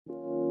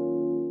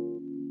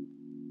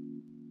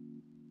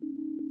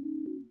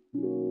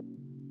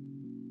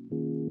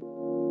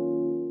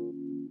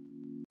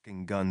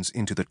Guns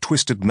into the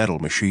twisted metal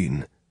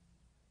machine.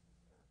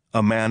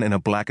 A man in a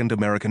blackened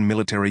American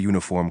military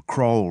uniform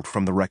crawled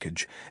from the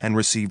wreckage and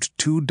received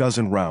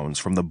 24 rounds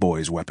from the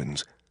boy's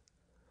weapons.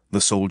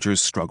 The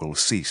soldier's struggle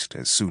ceased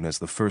as soon as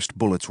the first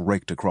bullets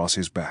raked across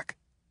his back.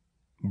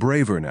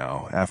 Braver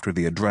now, after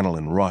the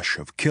adrenaline rush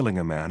of killing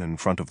a man in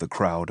front of the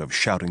crowd of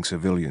shouting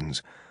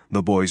civilians,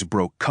 the boys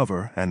broke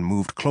cover and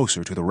moved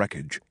closer to the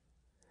wreckage.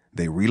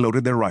 They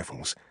reloaded their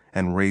rifles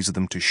and raised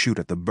them to shoot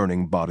at the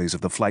burning bodies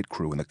of the flight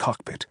crew in the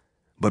cockpit.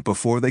 But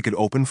before they could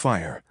open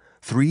fire,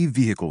 3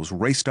 vehicles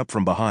raced up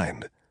from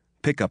behind,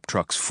 pickup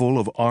trucks full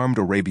of armed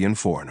Arabian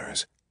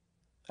foreigners.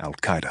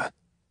 Al-Qaeda.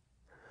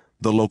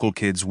 The local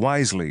kids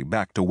wisely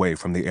backed away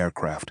from the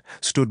aircraft,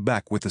 stood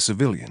back with the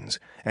civilians,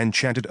 and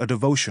chanted a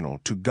devotional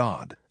to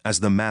God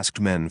as the masked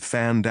men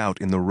fanned out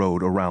in the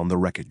road around the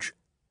wreckage.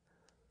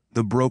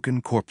 The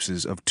broken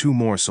corpses of 2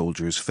 more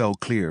soldiers fell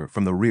clear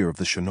from the rear of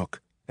the Chinook,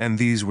 and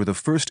these were the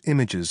first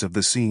images of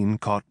the scene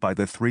caught by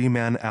the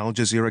 3-man Al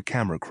Jazeera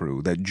camera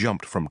crew that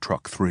jumped from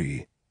Truck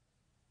 3.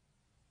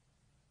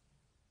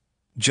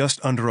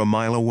 Just under a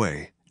mile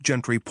away,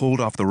 Gentry pulled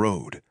off the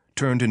road,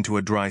 turned into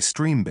a dry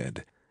stream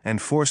bed, and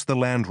forced the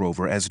Land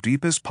Rover as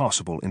deep as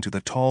possible into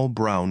the tall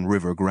brown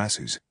river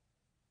grasses.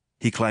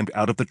 He climbed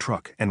out of the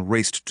truck and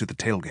raced to the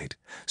tailgate,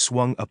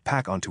 swung a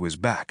pack onto his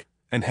back,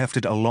 and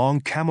hefted a long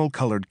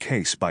camel-colored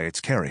case by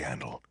its carry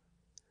handle.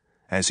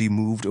 As he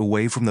moved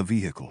away from the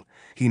vehicle,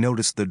 he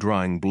noticed the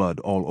drying blood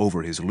all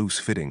over his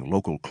loose-fitting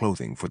local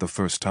clothing for the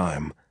first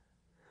time.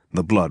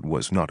 The blood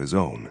was not his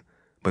own,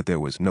 but there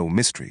was no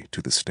mystery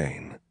to the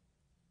stain.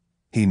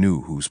 He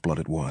knew whose blood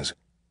it was.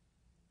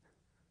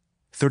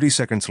 30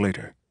 seconds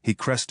later, he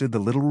crested the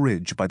little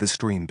ridge by the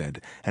stream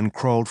bed and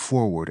crawled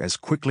forward as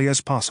quickly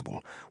as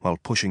possible while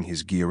pushing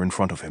his gear in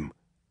front of him.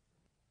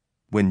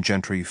 When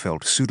Gentry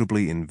felt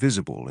suitably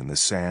invisible in the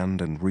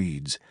sand and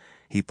reeds,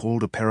 he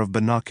pulled a pair of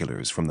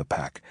binoculars from the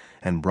pack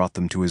and brought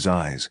them to his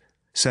eyes,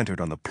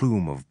 centered on the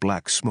plume of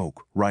black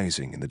smoke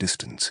rising in the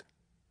distance.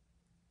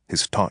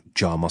 His taut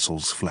jaw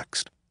muscles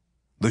flexed.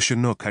 The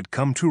Chinook had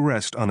come to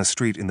rest on a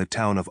street in the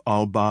town of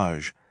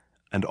Al-Baj,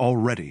 and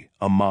already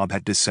a mob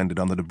had descended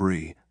on the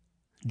debris.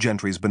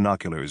 Gentry's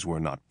binoculars were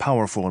not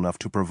powerful enough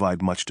to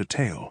provide much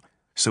detail,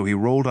 so he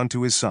rolled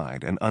onto his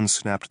side and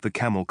unsnapped the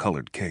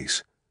camel-colored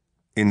case.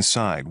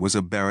 Inside was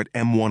a Barrett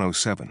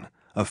M107,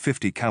 a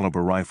 .50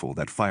 caliber rifle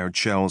that fired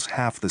shells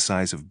half the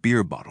size of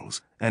beer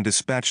bottles and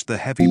dispatched the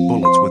heavy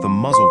bullets with a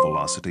muzzle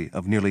velocity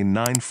of nearly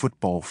 9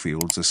 football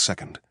fields a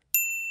second.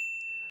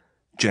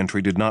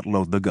 Gentry did not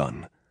load the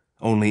gun,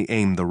 only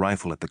aimed the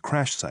rifle at the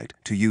crash site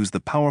to use the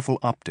powerful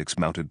optics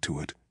mounted to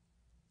it.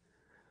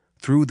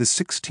 Through the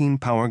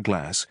 16-power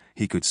glass,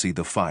 he could see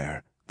the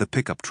fire, the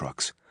pickup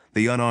trucks,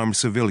 the unarmed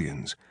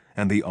civilians,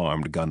 and the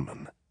armed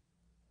gunmen.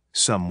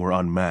 Some were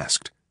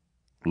unmasked,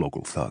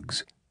 local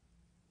thugs.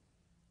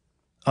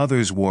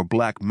 Others wore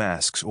black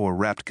masks or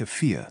wrapped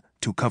keffiyeh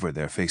to cover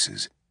their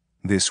faces.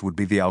 This would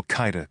be the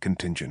Al-Qaeda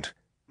contingent,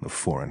 the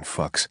foreign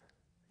fucks,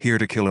 here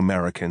to kill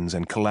Americans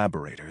and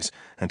collaborators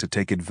and to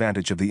take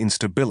advantage of the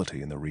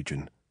instability in the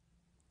region.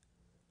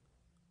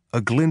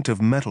 A glint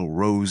of metal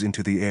rose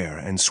into the air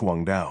and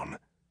swung down,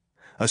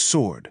 a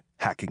sword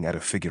hacking at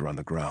a figure on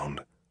the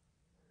ground.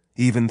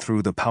 Even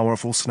through the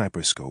powerful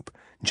sniper scope,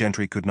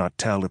 Gentry could not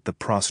tell if the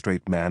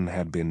prostrate man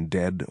had been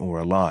dead or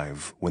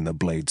alive when the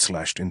blade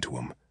slashed into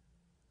him.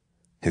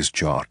 His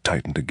jaw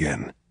tightened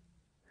again.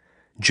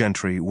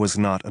 Gentry was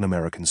not an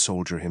American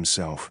soldier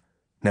himself,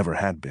 never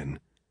had been,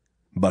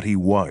 but he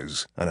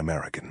was an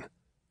American.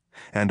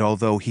 And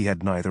although he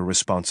had neither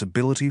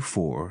responsibility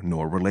for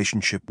nor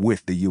relationship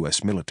with the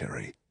U.S.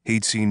 military,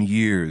 he'd seen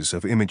years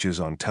of images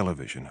on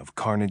television of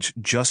carnage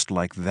just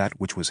like that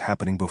which was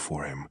happening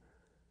before him,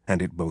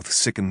 and it both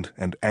sickened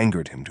and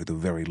angered him to the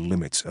very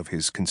limits of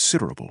his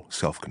considerable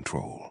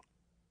self-control.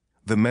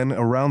 The men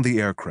around the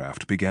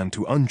aircraft began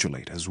to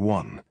undulate as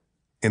one.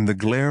 In the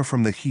glare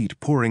from the heat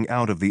pouring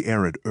out of the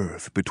arid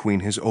earth between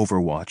his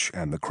overwatch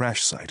and the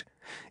crash site,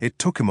 it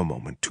took him a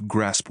moment to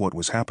grasp what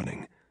was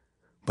happening.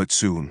 But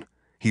soon,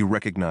 he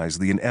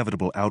recognized the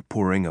inevitable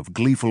outpouring of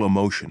gleeful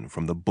emotion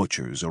from the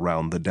butchers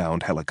around the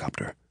downed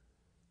helicopter.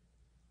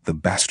 The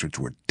bastards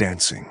were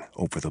dancing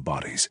over the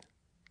bodies.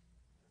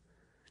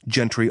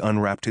 Gentry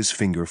unwrapped his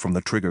finger from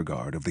the trigger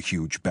guard of the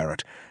huge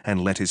Barrett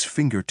and let his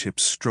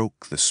fingertips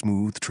stroke the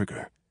smooth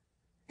trigger.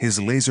 His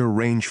laser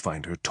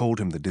rangefinder told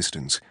him the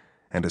distance,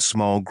 and a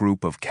small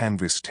group of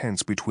canvas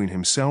tents between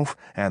himself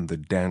and the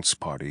dance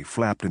party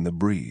flapped in the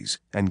breeze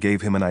and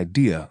gave him an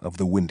idea of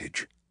the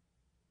windage.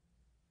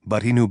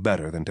 But he knew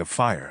better than to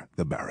fire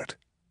the Barrett.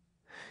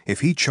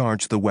 If he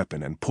charged the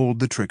weapon and pulled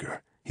the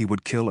trigger, he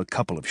would kill a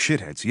couple of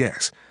shitheads,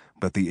 yes,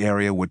 but the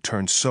area would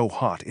turn so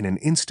hot in an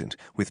instant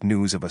with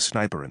news of a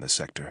sniper in the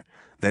sector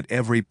that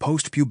every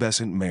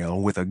post-pubescent male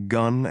with a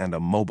gun and a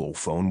mobile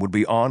phone would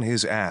be on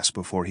his ass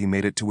before he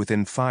made it to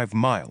within 5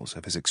 miles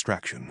of his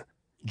extraction.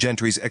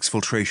 Gentry's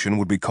exfiltration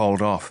would be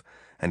called off,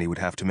 and he would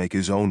have to make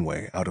his own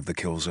way out of the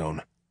kill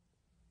zone.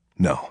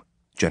 No,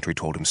 Gentry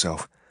told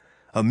himself.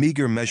 A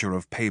meager measure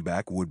of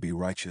payback would be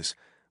righteous,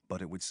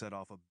 but it would set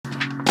off a...